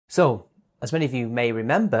So, as many of you may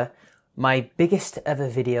remember, my biggest ever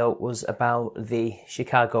video was about the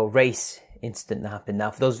Chicago race incident that happened.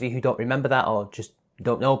 Now, for those of you who don't remember that or just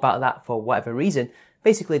don't know about that for whatever reason,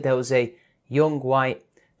 basically there was a young, white,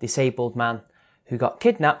 disabled man who got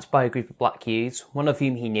kidnapped by a group of black youths, one of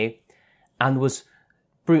whom he knew, and was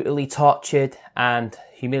brutally tortured and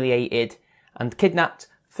humiliated and kidnapped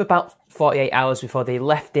for about 48 hours before they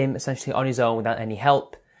left him essentially on his own without any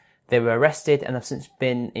help. They were arrested and have since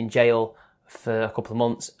been in jail for a couple of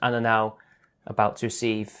months and are now about to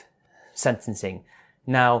receive sentencing.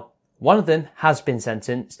 Now, one of them has been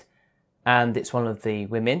sentenced, and it's one of the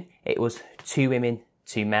women. It was 2 women,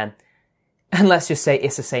 2 men. And let's just say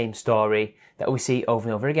it's the same story that we see over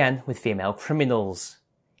and over again with female criminals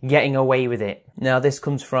getting away with it. Now, this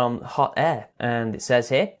comes from Hot Air, and it says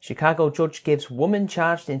here, Chicago judge gives woman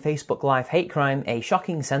charged in Facebook Live hate crime a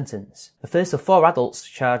shocking sentence. The first of 4 adults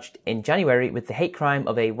charged in January with the hate crime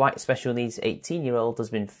of a white special needs 18-year-old has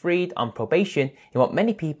been freed on probation in what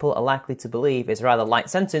many people are likely to believe is a rather light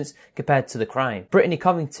sentence compared to the crime. Brittany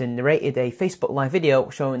Covington narrated a Facebook Live video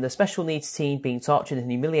showing the special needs teen being tortured and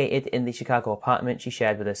humiliated in the Chicago apartment she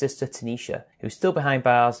shared with her sister Tanisha, who's still behind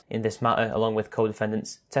bars in this matter along with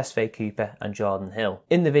co-defendants Tesfaye Cooper and Jordan Hill.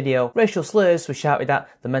 In the video, racial slurs were shouted at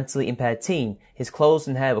the mentally impaired teen. His clothes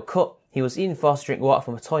and hair were cut. He was even forced to drink water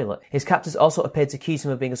from a toilet. His captors also appeared to accuse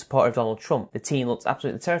him of being a supporter of Donald Trump. The teen looked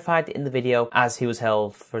absolutely terrified in the video as he was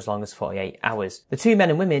held for as long as 48 hours. The 2 men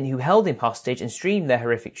and women who held him hostage and streamed their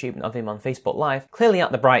horrific treatment of him on Facebook Live clearly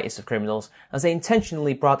aren't the brightest of criminals, as they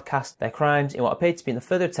intentionally broadcast their crimes in what appeared to be a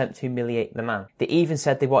further attempt to humiliate the man. They even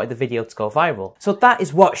said they wanted the video to go viral. So that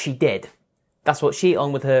is what she did. That's what she,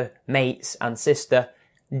 along with her mates and sister,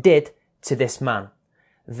 did to this man.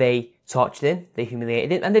 They tortured him, they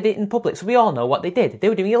humiliated him, and they did it in public. So we all know what they did. They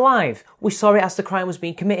were doing it live. We saw it as the crime was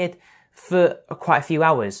being committed for quite a few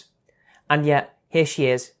hours. And yet, here she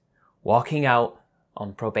is, walking out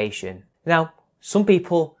on probation. Now, some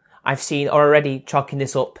people I've seen are already chalking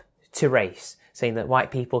this up to race, saying that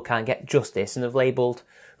white people can't get justice, and have labelled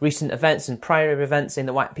recent events and prior events saying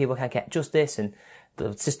that white people can't get justice and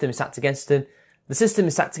the system is stacked against them. The system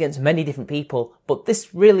is stacked against many different people, but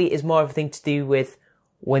this really is more of a thing to do with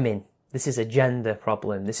women. This is a gender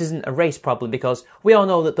problem. This isn't a race problem, because we all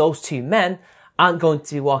know that those 2 men aren't going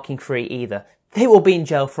to be walking free either. They will be in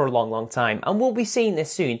jail for a long, long time, and we'll be seeing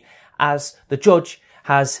this soon as the judge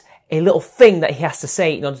has a little thing that he has to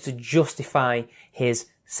say in order to justify his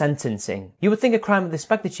sentencing. You would think a crime of this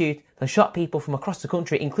magnitude that shot people from across the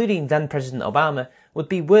country, including then President Obama, would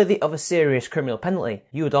be worthy of a serious criminal penalty.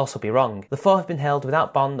 You would also be wrong. The 4 have been held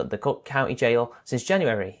without bond at the Cook County Jail since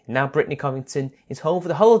January. Now Brittany Covington is home for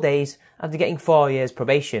the holidays after getting 4 years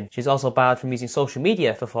probation. She's also barred from using social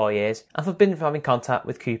media for 4 years and forbidden from having contact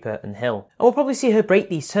with Cooper and Hill. And we'll probably see her break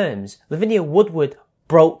these terms. Lavinia Woodward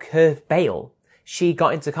broke her bail. She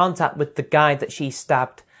got into contact with the guy that she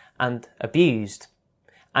stabbed and abused.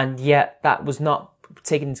 And yet that was not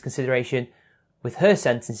taken into consideration with her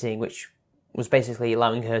sentencing, which was basically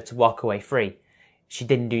allowing her to walk away free. She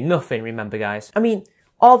didn't do nothing, remember guys. I mean,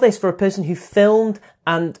 all this for a person who filmed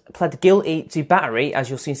and pled guilty to battery, as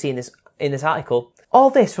you'll soon see in this article. All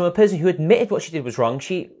this from a person who admitted what she did was wrong.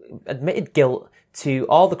 She admitted guilt to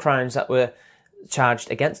all the crimes that were charged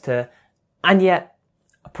against her, and yet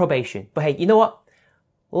probation. But hey, you know what?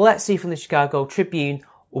 Let's see from the Chicago Tribune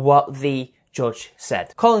what the judge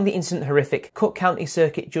said. Calling the incident horrific, Cook County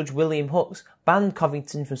Circuit Judge William Hooks banned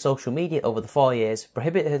Covington from social media over the 4 years,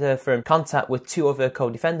 prohibited her from contact with 2 of her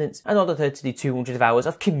co-defendants, and ordered her to do 200 hours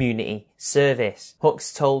of community service.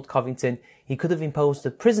 Hooks told Covington he could have imposed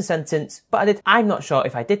a prison sentence, but added, "I'm not sure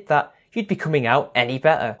if I did that, you'd be coming out any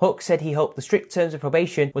better." Hooks said he hoped the strict terms of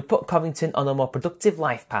probation would put Covington on a more productive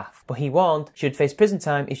life path, but he warned she would face prison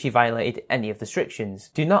time if she violated any of the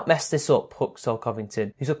restrictions. "Do not mess this up," Hooks told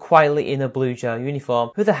Covington, who stood quietly in a blue gel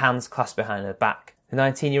uniform with her hands clasped behind her back. The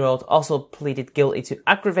 19-year-old also pleaded guilty to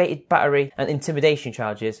aggravated battery and intimidation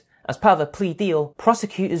charges. As part of a plea deal,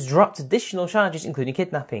 prosecutors dropped additional charges, including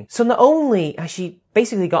kidnapping. So not only has she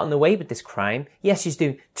basically gotten away with this crime, yes, she's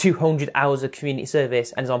doing 200 hours of community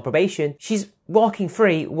service and is on probation, she's walking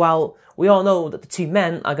free while we all know that the 2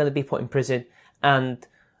 men are going to be put in prison, and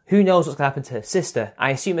who knows what's going to happen to her sister.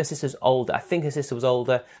 I assume her sister's older. I think her sister was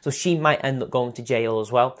older, so she might end up going to jail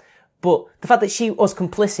as well. But the fact that she was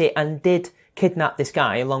complicit and did kidnap this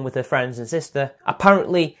guy along with her friends and sister,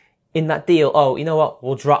 apparently in that deal, oh, you know what,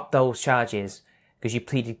 we'll drop those charges because you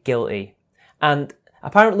pleaded guilty. And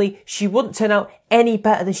apparently she wouldn't turn out any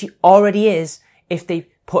better than she already is if they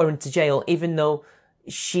put her into jail, even though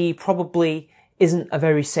she probably isn't a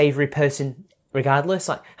very savoury person regardless?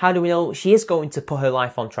 Like, how do we know she is going to put her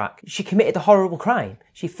life on track? She committed a horrible crime.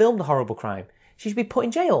 She filmed a horrible crime. She should be put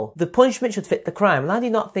in jail. The punishment should fit the crime, and I do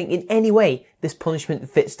not think in any way this punishment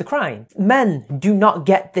fits the crime. Men do not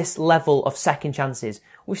get this level of second chances.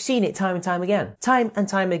 We've seen it time and time again. Time and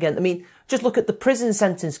time again. I mean, just look at the prison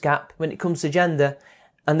sentence gap when it comes to gender,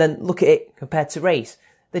 and then look at it compared to race.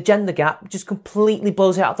 The gender gap just completely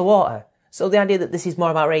blows it out of the water. So the idea that this is more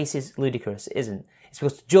about race is ludicrous. It isn't. It's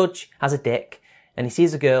because the judge has a dick, and he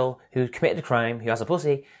sees a girl who committed a crime, who has a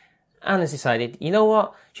pussy, and has decided, you know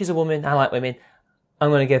what? She's a woman. I like women. I'm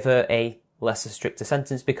going to give her a lesser, stricter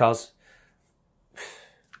sentence because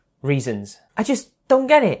reasons. I just don't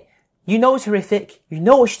get it. You know it's horrific. You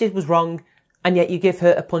know what she did was wrong, and yet you give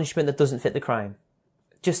her a punishment that doesn't fit the crime.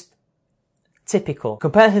 Just typical.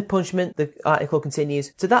 Compare her punishment, the article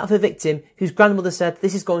continues, to that of her victim, whose grandmother said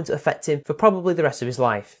this is going to affect him for probably the rest of his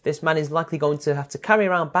life. This man is likely going to have to carry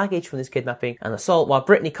around baggage from this kidnapping and assault, while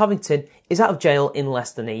Brittany Covington is out of jail in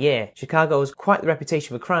less than a year. Chicago has quite the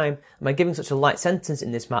reputation for crime, and by giving such a light sentence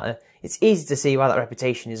in this matter, it's easy to see why that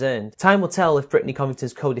reputation is earned. Time will tell if Brittany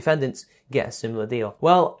Covington's co-defendants get a similar deal.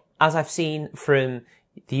 Well, as I've seen from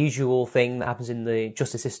the usual thing that happens in the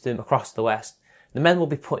justice system across the West, the men will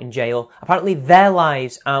be put in jail. Apparently their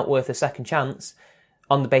lives aren't worth a second chance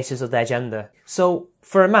on the basis of their gender. So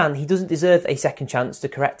for a man, he doesn't deserve a second chance to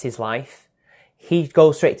correct his life. He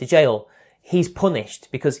goes straight to jail. He's punished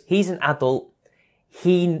because he's an adult.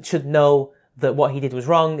 He should know that what he did was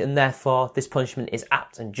wrong, and therefore this punishment is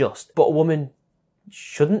apt and just. But a woman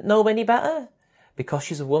shouldn't know any better because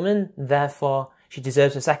she's a woman, therefore she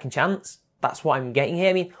deserves a second chance. That's what I'm getting here.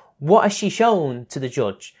 I mean, what has she shown to the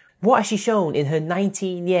judge? What has she shown in her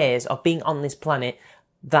 19 years of being on this planet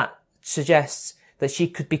that suggests that she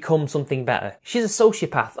could become something better? She's a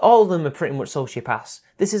sociopath. All of them are pretty much sociopaths.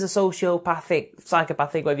 This is a sociopathic,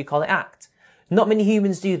 psychopathic, whatever you call it, act. Not many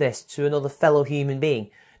humans do this to another fellow human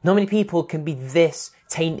being. Not many people can be this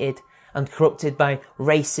tainted and corrupted by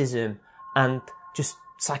racism and just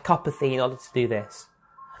psychopathy in order to do this.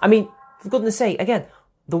 I mean, for goodness sake, again,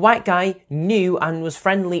 the white guy knew and was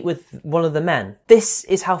friendly with one of the men. This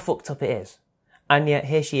is how fucked up it is. And yet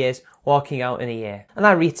here she is, walking out in a year. And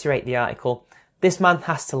I reiterate the article, this man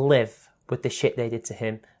has to live with the shit they did to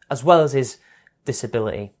him, as well as his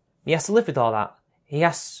disability. He has to live with all that. He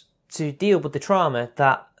has to deal with the trauma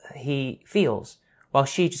that he feels, while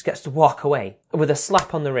she just gets to walk away with a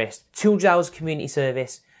slap on the wrist, 2 hours community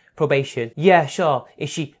service, probation. Yeah, sure, if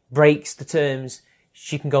she breaks the terms,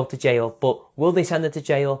 she can go to jail, but will they send her to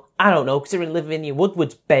jail? I don't know, considering Lavinia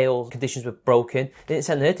Woodward's bail conditions were broken. They didn't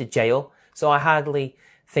send her to jail, so I hardly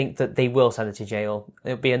think that they will send her to jail.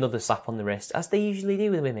 It'll be another slap on the wrist, as they usually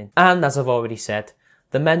do with women. And as I've already said,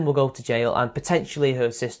 the men will go to jail, and potentially her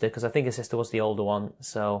sister, because I think her sister was the older one,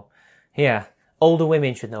 so yeah, older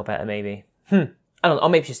women should know better maybe. I don't know, or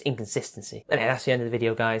maybe it's just inconsistency. Anyway, that's the end of the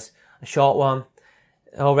video, guys. A short one.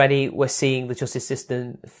 Already we're seeing the justice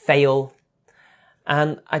system fail,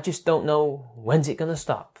 and I just don't know when's it gonna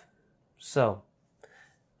stop. So,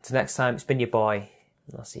 till next time, it's been your boy,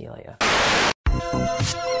 and I'll see you later.